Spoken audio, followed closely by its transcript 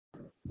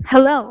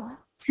Hello.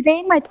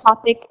 Today my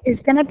topic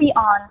is going to be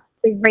on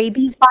the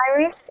rabies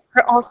virus,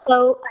 or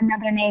also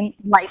another name,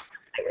 lice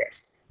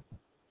virus.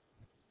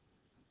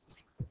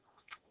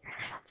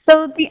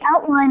 So the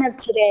outline of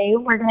today,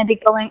 we're going to be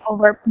going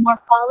over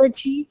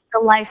morphology, the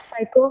life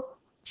cycle,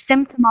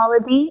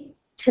 symptomology,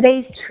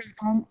 today's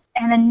treatments,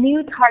 and a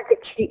new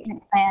target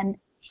treatment plan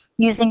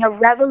using a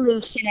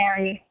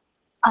revolutionary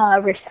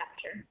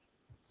receptor.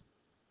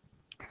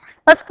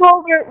 Let's go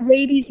over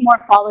rabies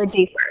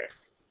morphology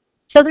first.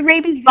 So the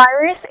rabies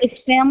virus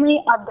is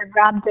family of the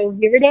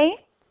Rhabdoviridae,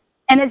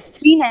 and its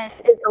genus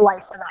is the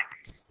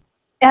Lysovirus.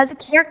 It has a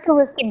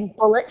characteristic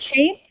bullet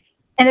shape,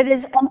 and it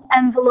is an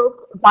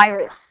enveloped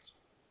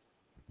virus.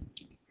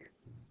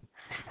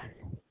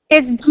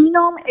 Its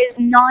genome is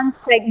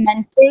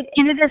non-segmented,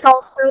 and it is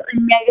also a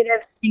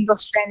negative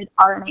single-stranded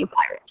RNA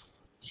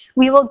virus.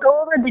 We will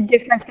go over the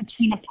difference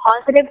between a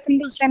positive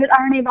single-stranded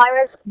RNA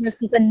virus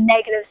versus a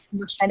negative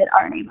single-stranded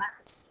RNA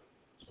virus.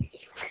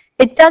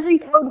 It does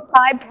encode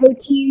 5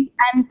 proteins,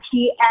 M,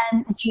 P,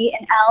 N, G,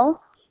 and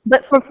L,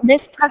 but for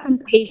this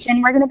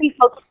presentation, we're going to be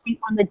focusing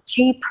on the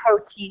G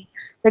protein,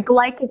 the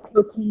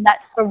glycoprotein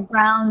that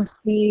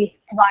surrounds the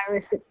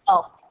virus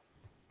itself.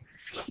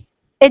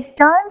 It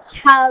does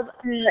have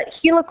a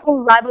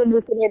helical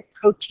ribonucleotide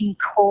protein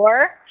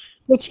core,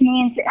 which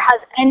means it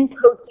has N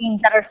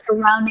proteins that are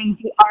surrounding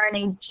the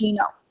RNA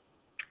genome.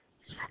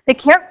 The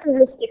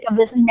characteristic of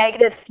this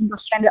negative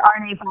single-stranded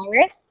RNA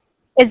virus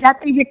is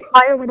that they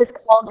require what is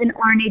called an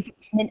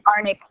RNA-dependent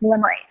RNA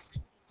polymerase.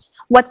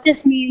 What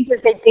this means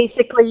is they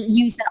basically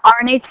use an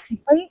RNA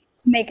template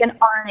to make an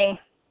RNA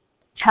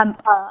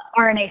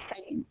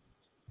segment.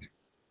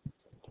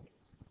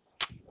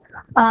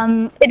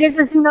 It is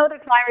a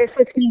zoonotic virus,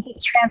 which means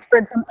it's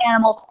transferred from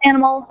animal to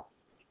animal.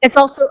 It's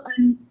also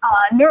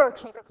a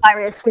neurotropic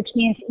virus, which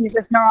means it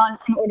uses neurons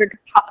in order to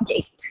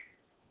propagate.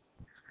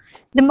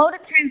 The mode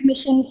of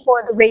transmission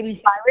for the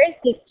rabies virus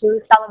is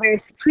through salivary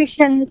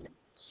secretions,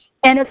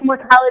 and its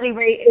mortality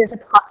rate is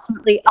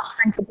approximately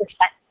 100%.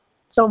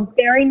 So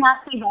very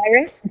nasty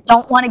virus.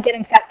 Don't want to get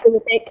infected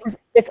with it because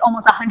it's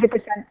almost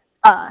 100%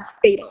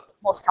 fatal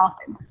most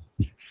often.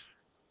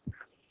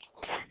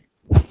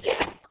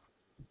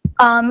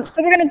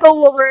 So we're going to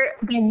go over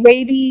the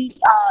rabies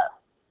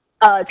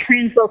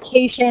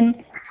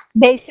translocation.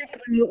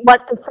 Basically,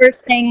 what the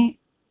first thing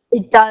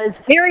it does,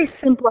 very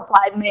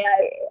simplified, may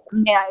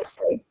I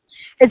say,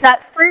 is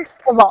that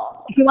first of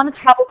all, if you want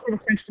to travel through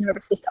the central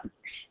nervous system,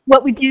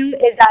 what we do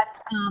is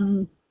that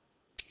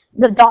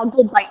the dog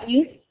will bite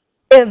you.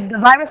 If the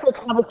virus will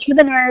travel through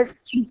the nerves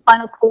to the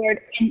spinal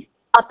cord and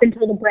up into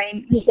the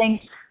brain using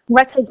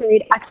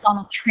retrograde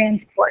axonal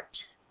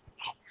transport.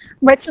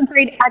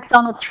 Retrograde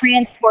axonal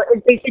transport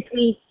is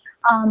basically,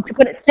 to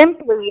put it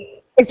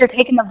simply, is you're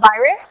taking the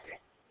virus,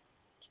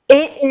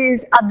 it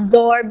is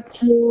absorbed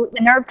to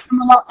the nerve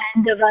terminal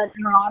end of a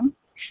neuron,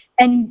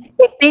 and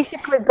it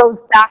basically goes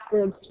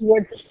backwards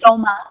towards the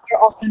soma, or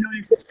also known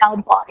as the cell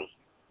body.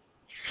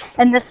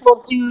 And this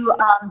will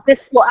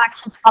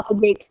actually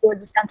propagate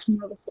towards the central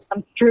nervous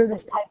system through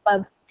this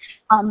type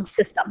of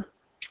system.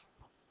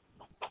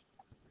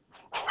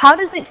 How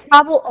does it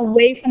travel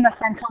away from the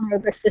central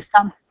nervous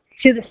system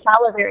to the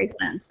salivary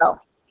gland cell?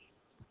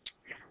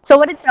 So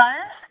what it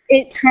does,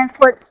 it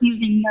transports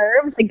using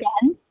nerves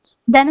again,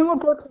 then it will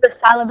go to the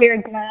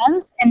salivary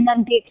glands and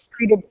then be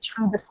excreted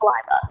through the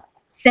saliva.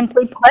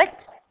 Simply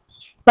put,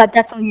 but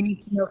that's all you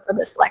need to know for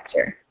this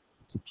lecture.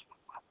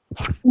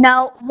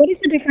 Now, what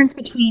is the difference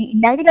between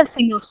negative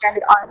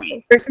single-stranded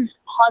RNA versus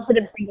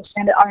positive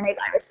single-stranded RNA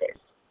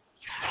viruses?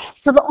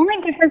 So the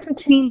only difference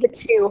between the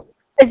two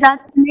is that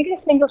negative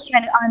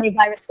single-stranded RNA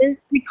viruses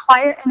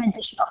require an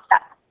additional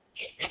step,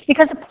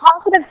 because the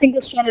positive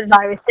single-stranded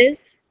viruses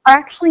are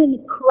actually in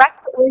the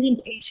correct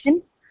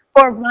orientation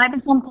for a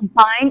ribosome to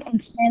bind and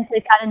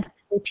translate that into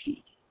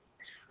protein.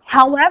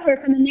 However,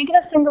 for the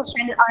negative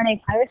single-stranded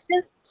RNA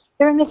viruses,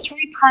 they're in the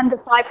 3' to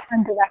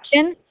 5'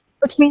 direction,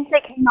 which means they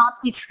cannot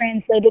be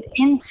translated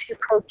into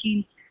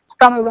protein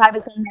from a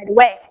ribosome right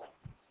away.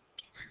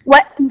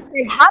 What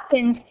instead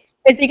happens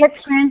is they get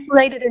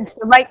translated into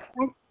the right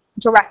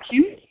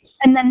direction,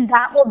 and then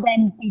that will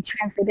then be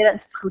translated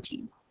into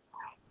protein.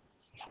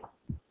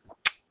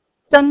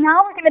 So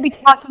now we're going to be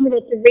talking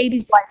about the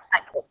rabies life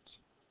cycle.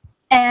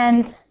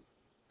 And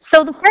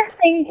so the first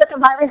thing that the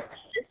virus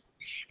does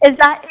is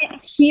that it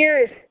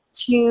adheres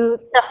to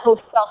the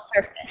host cell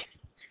surface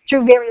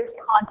through various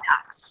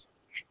contacts.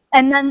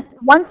 And then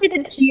once it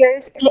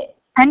adheres, it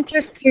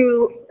enters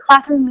through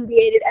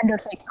clathrin-mediated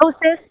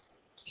endocytosis,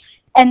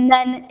 and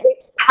then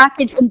it's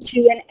packaged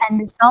into an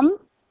endosome.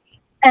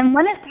 And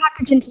when it's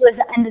packaged into an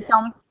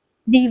endosome,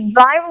 the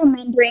viral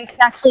membrane can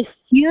actually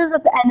fuse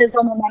with the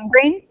endosomal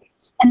membrane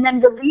and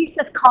then release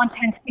its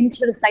contents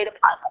into the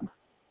cytoplasm.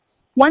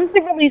 Once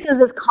it releases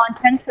its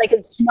contents, like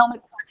its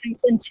genomic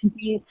contents, into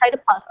the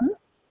cytoplasm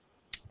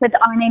with the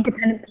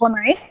RNA-dependent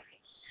polymerase,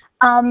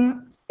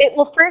 it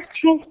will first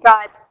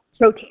transcribe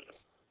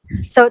proteins.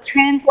 So it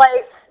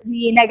translates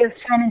the negative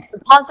strand into the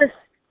positive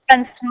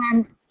strand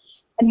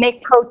and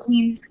make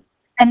proteins,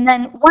 And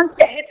then once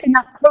it hits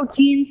enough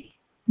protein,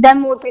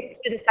 then we'll get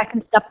to the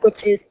second step,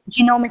 which is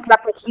genomic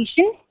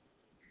replication.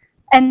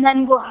 And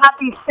then we'll have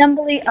the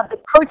assembly of the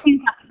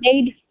proteins that we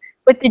made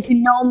with the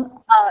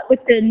genome,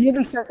 with the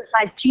newly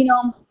synthesized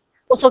genome,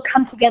 which will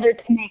come together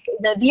to make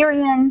the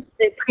virions,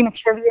 the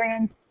premature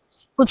virions,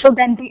 which will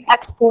then be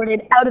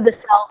exported out of the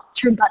cell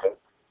through budding.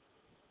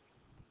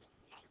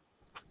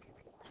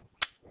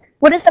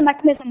 What is the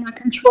mechanism that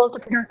controls the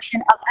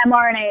production of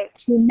mRNA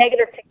to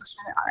negative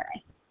single-stranded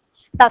RNA?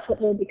 That's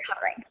what we'll be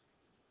covering.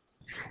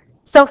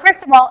 So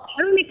first of all, how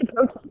do we make the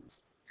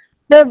proteins?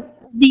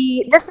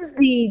 This is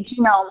the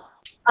genome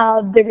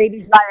of the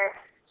rabies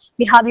virus.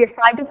 We have your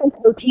 5 different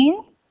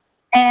proteins,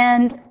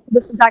 and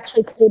this is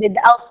actually coded.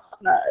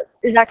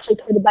 Is actually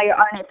coded by your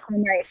RNA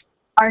polymerase,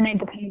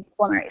 RNA-dependent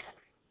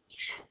polymerase.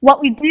 What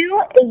we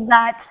do is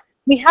that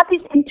we have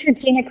these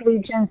intergenic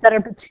regions that are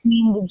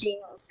between the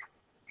genes,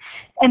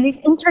 and these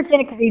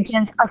intergenic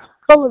regions are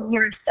full of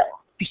uracil,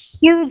 a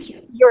huge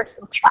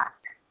uracil tract.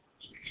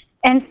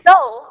 And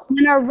so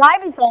when our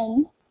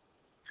ribosome,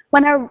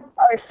 when a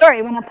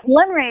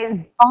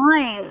polymerase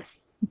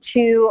binds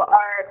to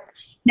our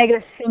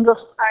negative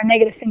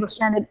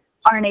single-stranded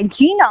RNA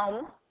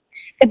genome,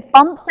 it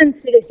bumps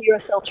into this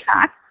uracil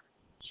tract,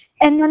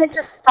 and then it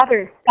just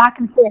stutters back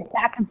and forth,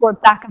 back and forth,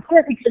 back and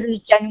forth because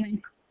it's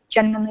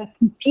genuinely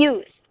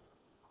confused.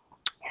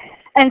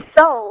 And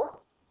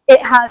so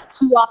it has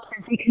 2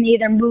 options. You can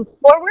either move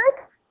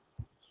forward,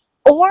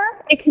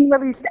 or it can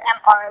release the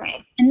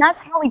mRNA. And that's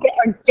how we get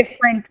our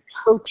different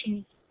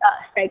protein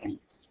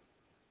segments.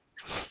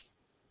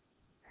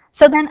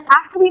 So then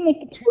after we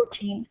make the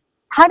protein,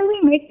 how do we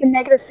make the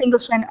negative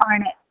single-stranded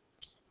RNA?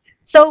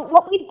 So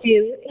what we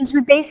do is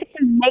we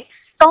basically make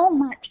so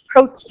much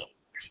protein,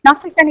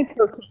 not just any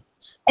protein,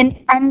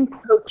 an N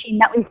protein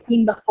that we've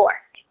seen before.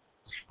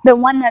 The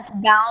one that's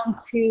bound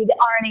to the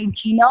RNA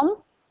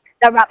genome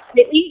that wraps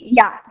tightly,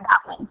 yeah, that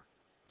one.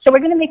 So we're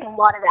going to make a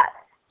lot of that.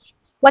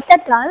 What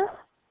that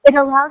does, it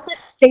allows the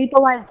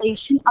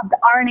stabilization of the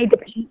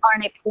RNA-dependent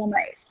RNA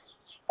polymerase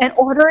in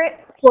order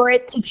for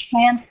it to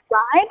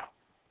transcribe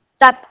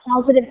that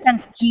positive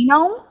sense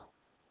genome,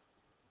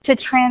 to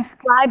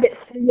transcribe it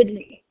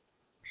fluidly.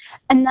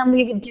 And then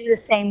we would do the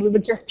same. We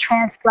would just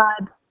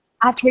transcribe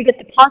after we get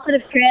the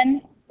positive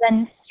strand,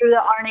 then through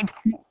the RNA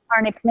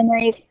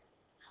polymerase,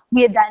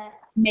 we would then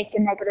make the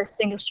negative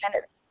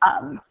single-stranded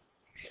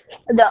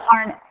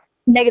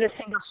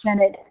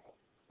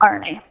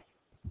RNA.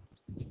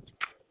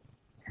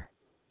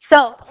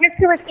 So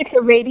characteristics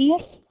of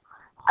rabies.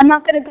 I'm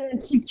not going to go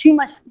into too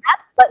much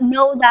depth, but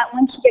know that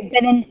once you get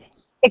bitten,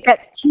 it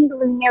gets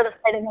tingling near the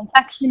site of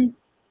infection.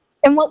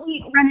 And what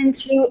we run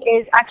into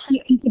is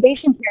actually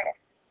incubation period.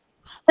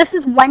 This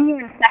is when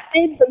you're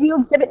infected, but you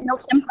exhibit no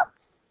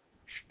symptoms.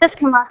 This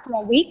can last from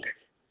a week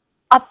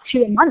up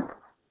to a month.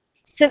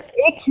 So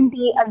it can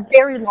be a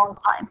very long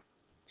time,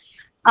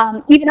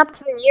 even up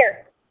to a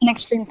year in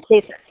extreme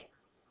cases.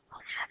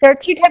 There are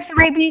 2 types of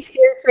rabies: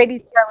 fierce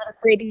rabies, paralytic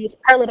rabies.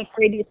 Paralytic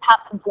rabies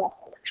happens less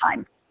of the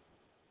time.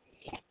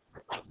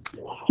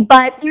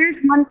 But there's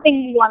one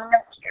thing we want to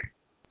note here.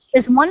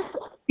 Is once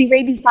the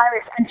rabies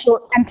virus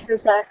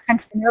enters the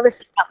central nervous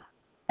system,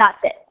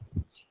 that's it.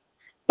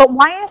 But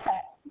why is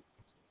that?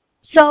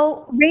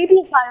 So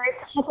rabies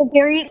virus has a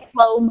very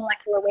low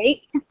molecular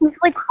weight and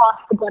easily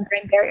cross the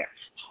blood-brain barrier.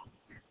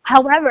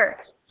 However,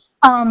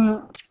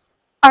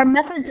 our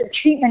methods of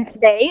treatment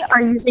today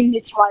are using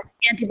neutralizing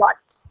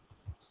antibodies.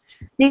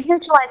 These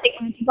neutralizing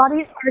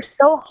antibodies are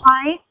so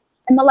high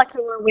in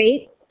molecular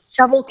weight,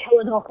 several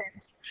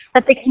kilodaltons,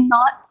 that they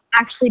cannot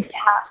actually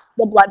pass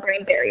the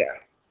blood-brain barrier.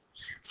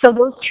 So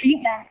those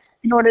treatments,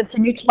 in order to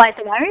neutralize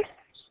the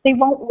virus, they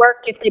won't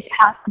work if they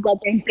pass the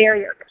blood-brain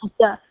barrier because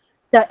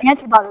the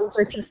antibodies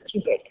are just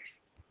too big.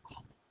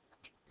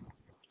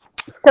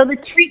 So the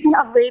treatment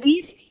of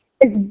rabies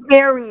is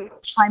very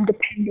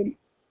time-dependent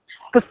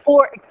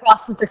before it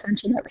crosses the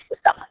central nervous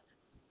system.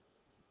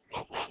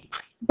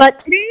 But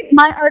today,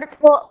 my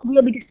article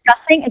we'll be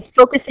discussing is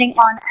focusing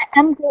on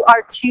an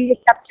mGluR2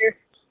 receptor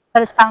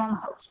that is found on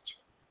the host.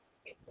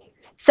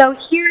 So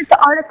here's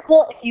the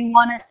article. If you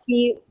want to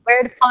see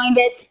where to find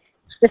it,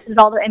 this is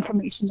all the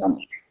information you'll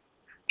need.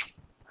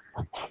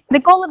 The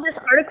goal of this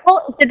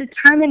article is to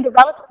determine the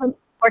relative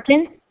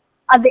importance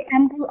of the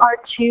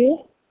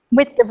mGluR2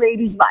 with the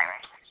rabies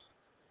virus.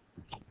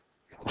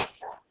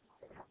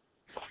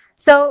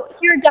 So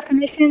here are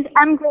definitions.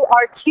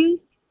 mGluR2,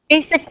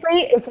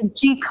 basically, it's a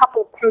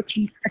G-coupled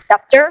protein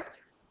receptor,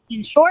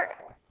 in short.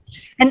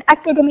 An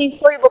ectodomain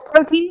soluble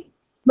protein,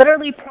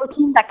 literally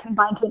protein that can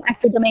bind to an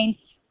ectodomain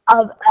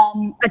of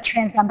a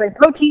transmembrane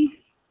protein.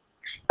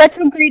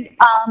 Retrograde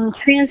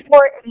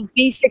transport is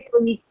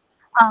basically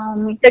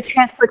the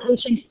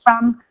transportation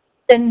from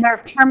the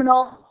nerve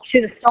terminal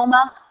to the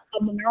soma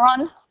of the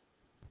neuron.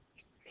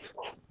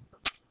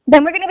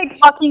 Then we're going to be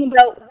talking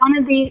about one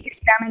of the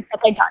experiments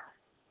that they've done.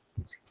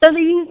 So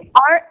they used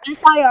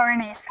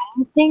siRNA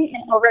silencing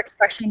and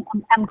overexpression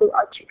of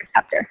mGluR2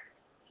 receptor.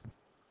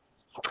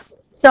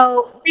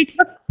 So they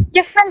took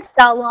different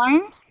cell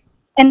lines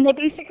And they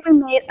basically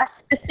made a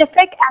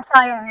specific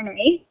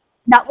siRNA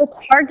that will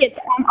target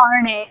the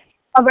mRNA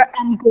of our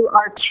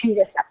mGluR2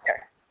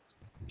 receptor.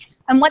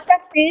 And what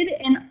that did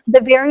in the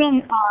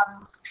varying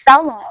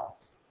cell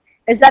lines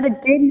is that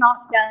it did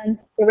knock down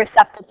the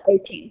receptor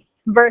protein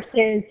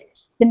versus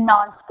the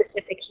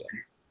non-specific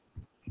here.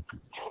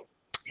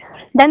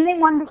 Then they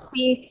wanted to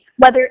see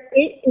whether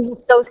it is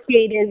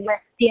associated with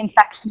the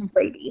infection of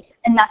rabies,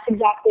 and that's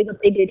exactly what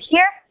they did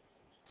here.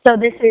 So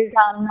this is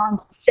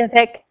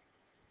non-specific,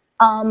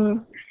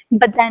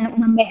 but then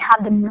when they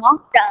had the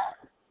knockdown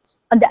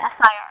of the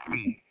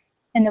siRNA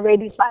in the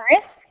rabies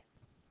virus,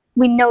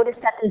 we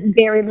noticed that there's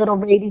very little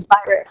rabies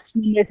virus. I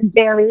mean, there's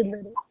very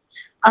little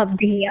of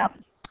the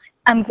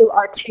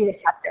mGluR2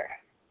 receptor.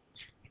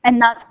 And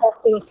that's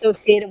also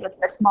associated with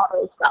this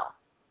model as well.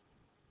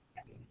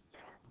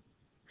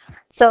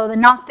 So the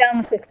knockdown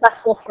was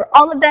successful for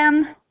all of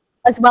them.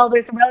 As well,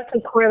 there's a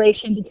relative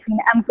correlation between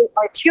the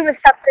mGluR2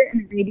 receptor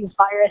and the rabies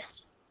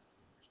virus.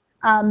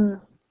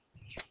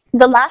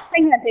 The last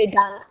thing that they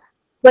done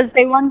was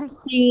they wanted to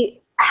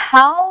see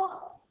how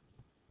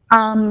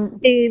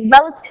the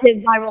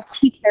relative viral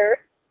titer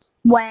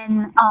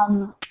when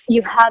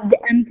you have the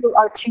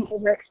mGluR2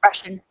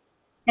 overexpression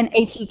in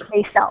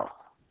HEK cells.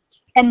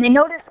 And they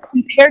noticed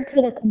compared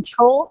to the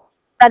control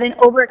that an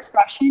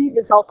overexpression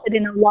resulted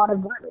in a lot of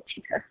viral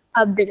titer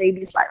of the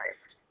rabies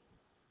virus.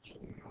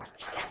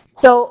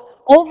 So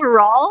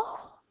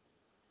overall,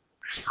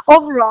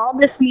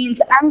 this means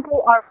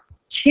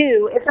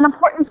mGluR2 is an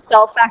important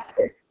cell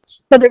factor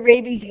for the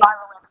rabies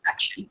viral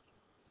infection.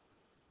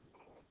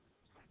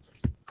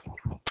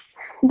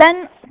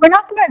 Then we're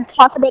not going to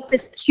talk about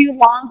this too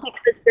long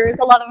because there is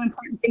a lot of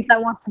important things I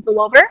want to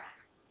go over.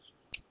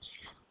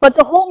 But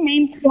the whole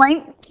main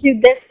point to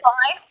this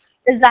slide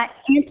is that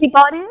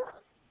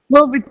antibodies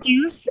will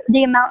reduce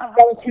the amount of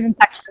relative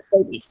infection of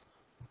rabies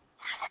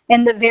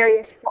in the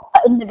various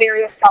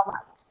cell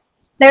lines.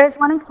 There is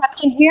one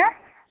exception here,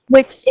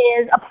 which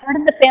is a part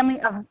of the family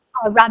of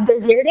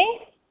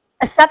Rabies,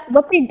 except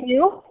what they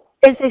do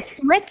is they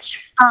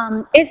switch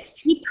its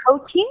G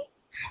protein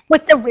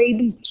with the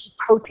rabies G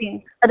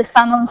protein that is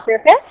found on the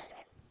surface.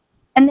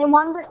 And they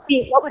wanted to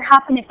see what would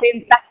happen if they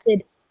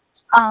infected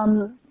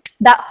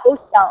that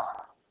host cell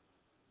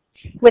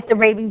with the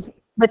rabies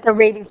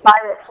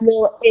virus.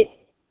 Will it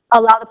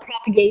allow the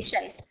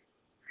propagation?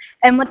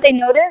 And what they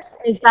noticed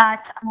is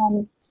that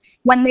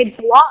when they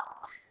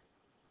blocked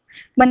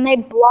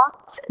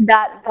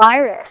that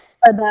virus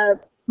or the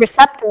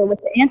receptor with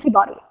the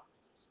antibody,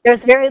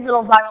 there's very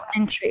little viral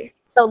entry,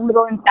 so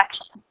little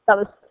infection that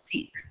was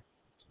seen.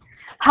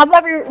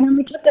 However, when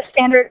we took the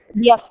standard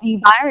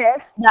VSV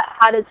virus that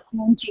had its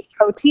own G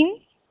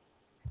protein,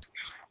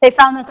 they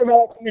found that the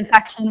relative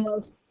infection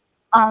was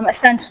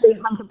essentially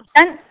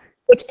 100%,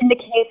 which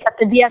indicates that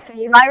the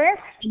VSV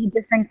virus is a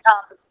different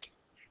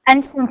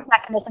entrance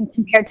mechanism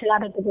compared to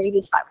that of the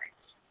rabies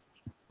virus.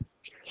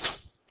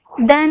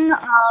 Then,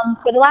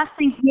 for the last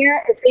thing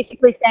here, it's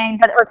basically saying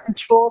that our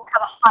controls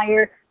have a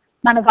higher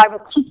amount of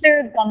viral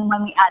titer than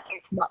when we add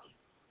antibody.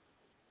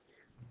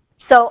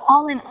 So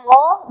all in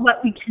all,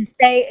 what we can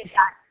say is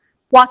that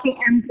blocking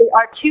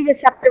mGluR2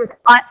 receptor with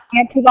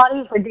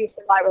antibodies reduces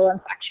the viral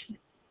infection.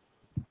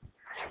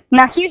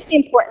 Now here's the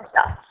important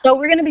stuff. So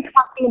we're going to be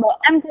talking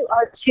about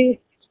mGluR2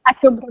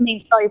 ectodomain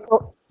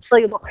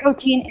soluble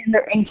protein and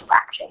their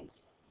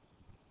interactions.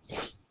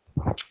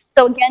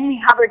 So again, we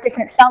have our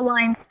different cell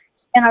lines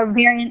and our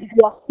variant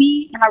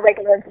VSV and our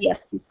regular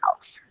VSV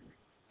cells.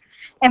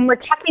 And we're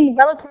checking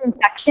relative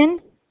infection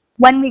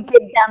when we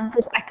give them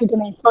this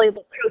ectodomain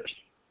soluble protein.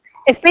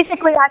 It's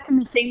basically acting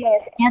the same way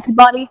as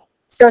antibody,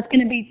 so it's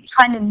going to be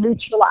trying to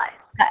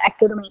neutralize that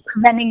ectodomain,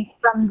 preventing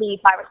from the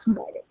virus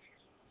invading.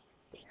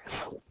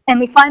 And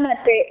we find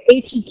that the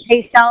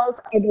HEK cells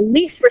are the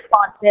least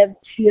responsive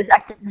to this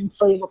ectodomain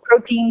soluble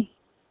protein,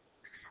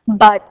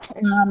 but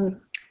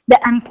the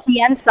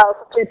MPN cells,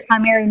 which are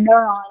primary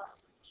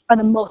neurons, are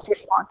the most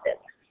responsive.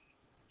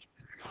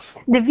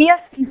 The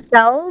VSV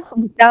cells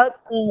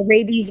without the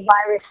rabies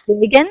virus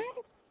ligand,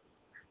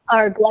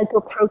 or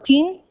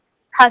glycoprotein,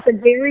 has a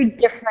very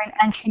different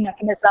entry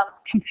mechanism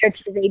compared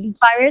to the rabies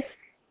virus,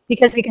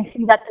 because we can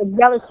see that the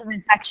relative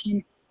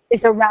infection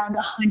is around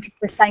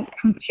 100%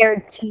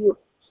 compared to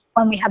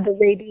when we have the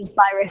rabies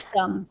virus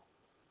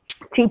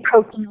G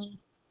protein.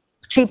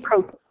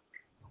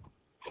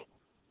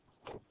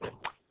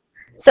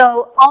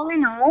 So all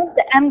in all,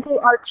 the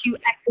mGluR2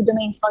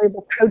 ectodomain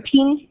soluble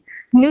protein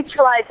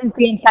neutralizes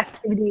the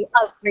infectivity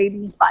of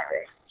rabies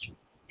virus.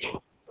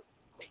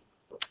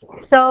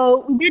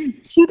 So we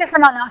did two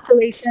different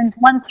inoculations,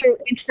 one through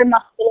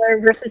intramuscular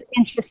versus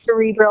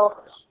intracerebral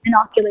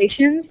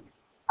inoculations,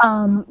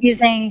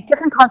 using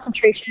different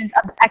concentrations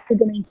of the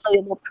ectodomain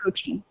soluble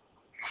protein.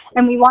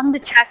 And we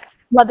wanted to check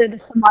whether the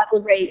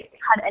survival rate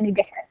had any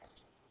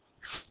difference.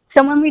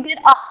 So when we did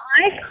a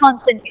high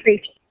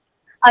concentration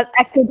of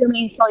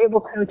ectodomain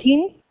soluble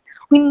protein,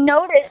 we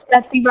noticed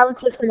that the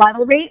relative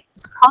survival rate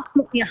was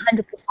approximately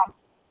 100%.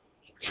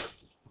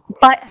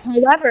 But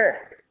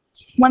however,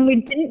 when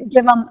we didn't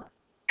give them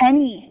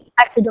any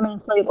ectodomain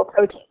soluble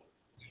protein.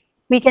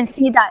 We can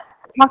see that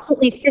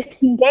approximately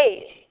 15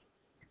 days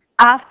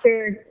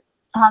after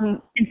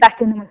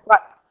infecting them with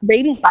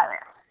rabies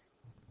virus,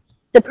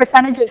 the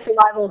percentage of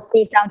survival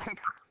goes down to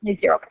approximately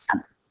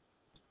 0%.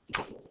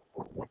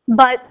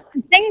 But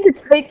the thing to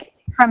take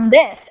from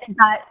this is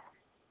that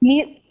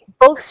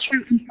both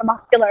through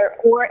intramuscular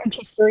or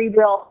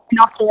intracerebral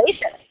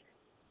inoculation,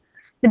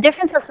 the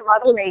difference of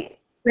survival rate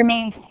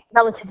remains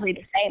relatively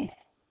the same.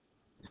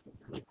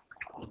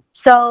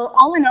 So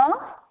all in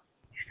all,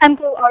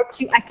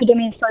 mGluR2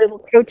 ectodomain soluble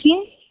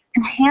protein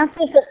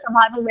enhances the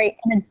survival rate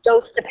in a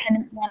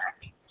dose-dependent manner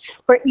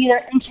for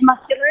either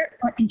intramuscular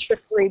or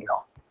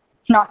intracerebral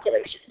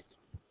inoculation.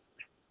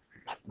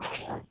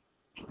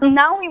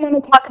 Now we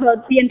want to talk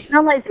about the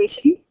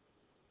internalization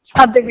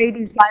of the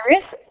rabies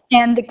virus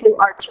and the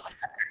mGluR2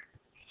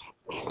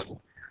 receptor.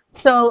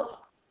 So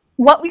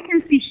what we can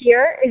see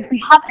here is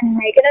we have a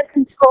negative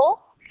control,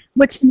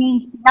 which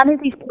means none of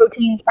these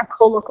proteins are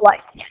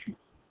co-localized together.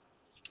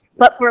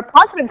 But for a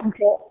positive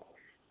control,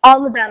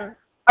 all of them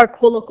are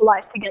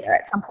co-localized together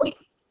at some point.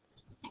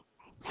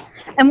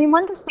 And we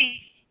want to see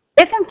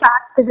if, in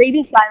fact, the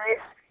rabies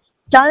virus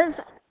does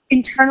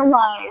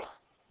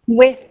internalize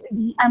with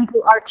the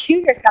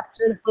mGluR2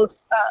 receptor,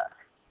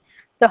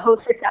 the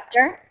host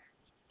receptor,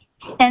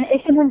 and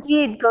if it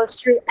indeed goes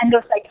through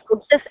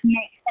endocytosis and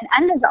makes an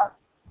endosome,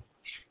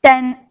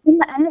 then in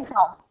the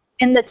endosome,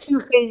 in the two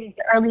phases,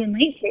 the early and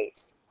late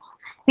phase,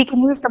 we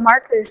can use the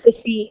markers to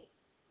see,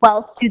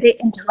 well, do they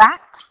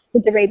interact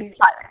with the rabies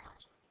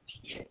virus?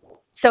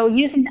 So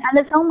using the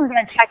endosome, we're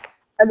going to check,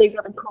 are they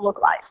really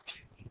co-localized?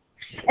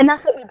 And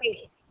that's what we do.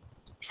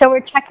 So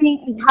we're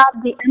checking, we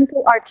have the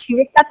mGluR2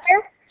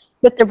 receptor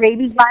with the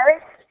rabies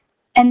virus,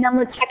 and then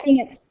we're checking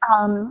its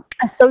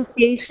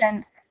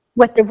association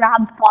with the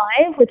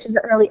Rab5, which is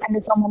the early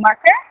endosomal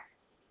marker.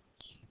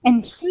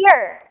 And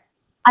here,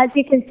 as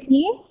you can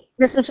see,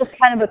 this is just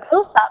kind of a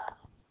close-up.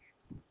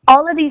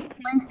 All of these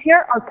points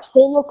here are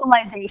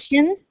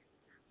co-localization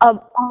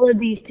of all of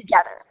these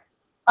together,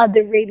 of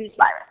the rabies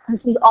virus.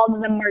 This is all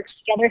of them merged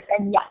together,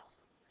 saying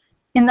yes.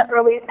 In the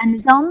early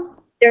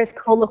endosome, there's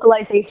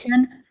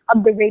co-localization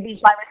of the rabies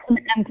virus and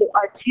the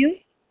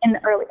mGluR2 in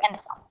the early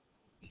endosome.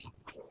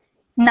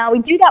 Now we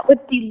do that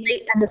with the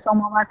late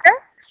endosomal marker,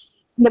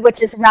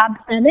 which is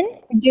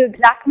Rab7. We do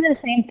exactly the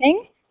same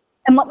thing.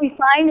 And what we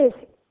find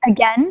is,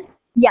 again,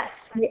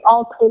 yes, they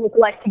all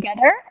co-localize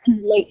together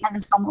in the late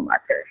endosomal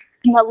marker,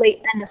 in the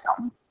late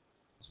endosome.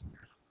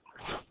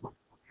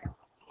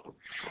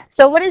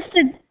 So what is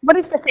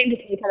the thing to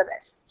take out of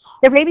this?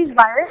 The rabies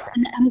virus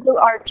and the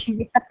mGluR2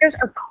 receptors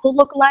are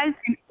co-localized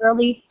in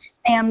early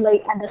and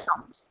late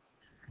endosomes.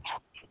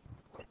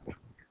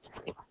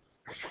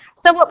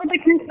 So what were the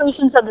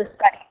conclusions of this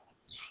study?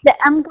 The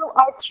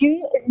mGluR2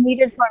 is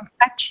needed for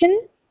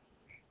infection.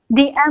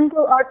 The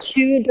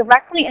mGluR2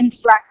 directly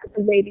interacts with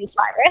the rabies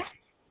virus.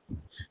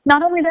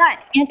 Not only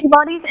that,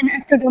 antibodies and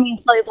ectodomain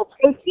soluble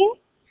protein,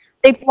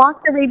 they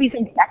block the rabies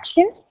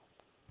infection.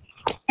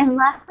 And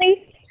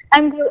lastly,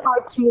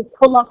 mGluR2 is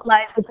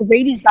co-localized with the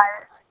rabies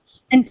virus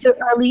into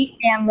early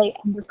and late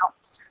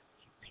endosomes.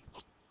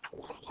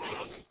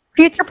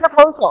 Future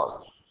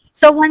proposals.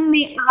 So one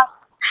may ask,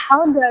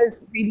 how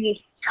does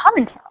rabies come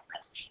into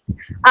us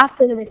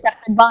after the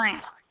receptor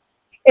binds?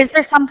 Is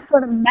there some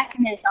sort of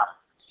mechanism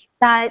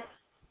that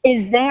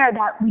is there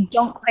that we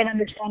don't quite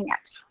understand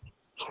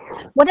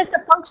yet? What is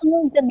the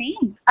functional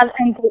domain of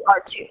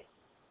mGluR2?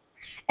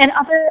 And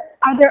are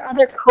there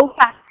other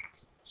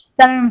cofactors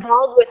that are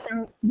involved with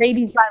the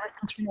rabies virus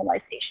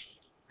internalization?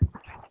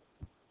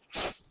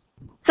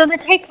 So the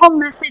take-home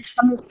message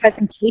from this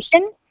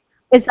presentation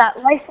is that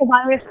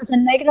lysovirus is a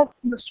negative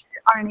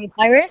single-stranded RNA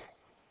virus,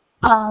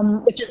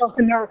 which is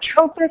also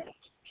neurotrophic.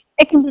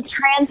 It can be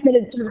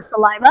transmitted through the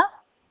saliva.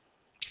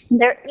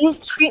 There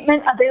is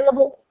treatment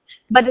available,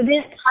 but it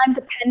is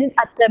time-dependent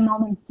at the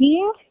moment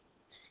being.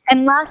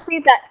 And lastly,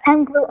 that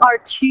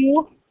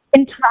mGluR2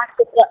 interacts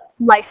with the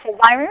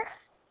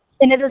lysovirus,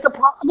 and it is a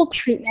possible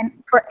treatment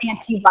for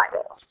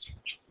antivirals.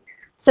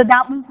 So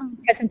that was the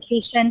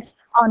presentation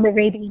on the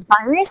rabies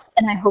virus,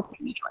 and I hope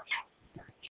you enjoyed it.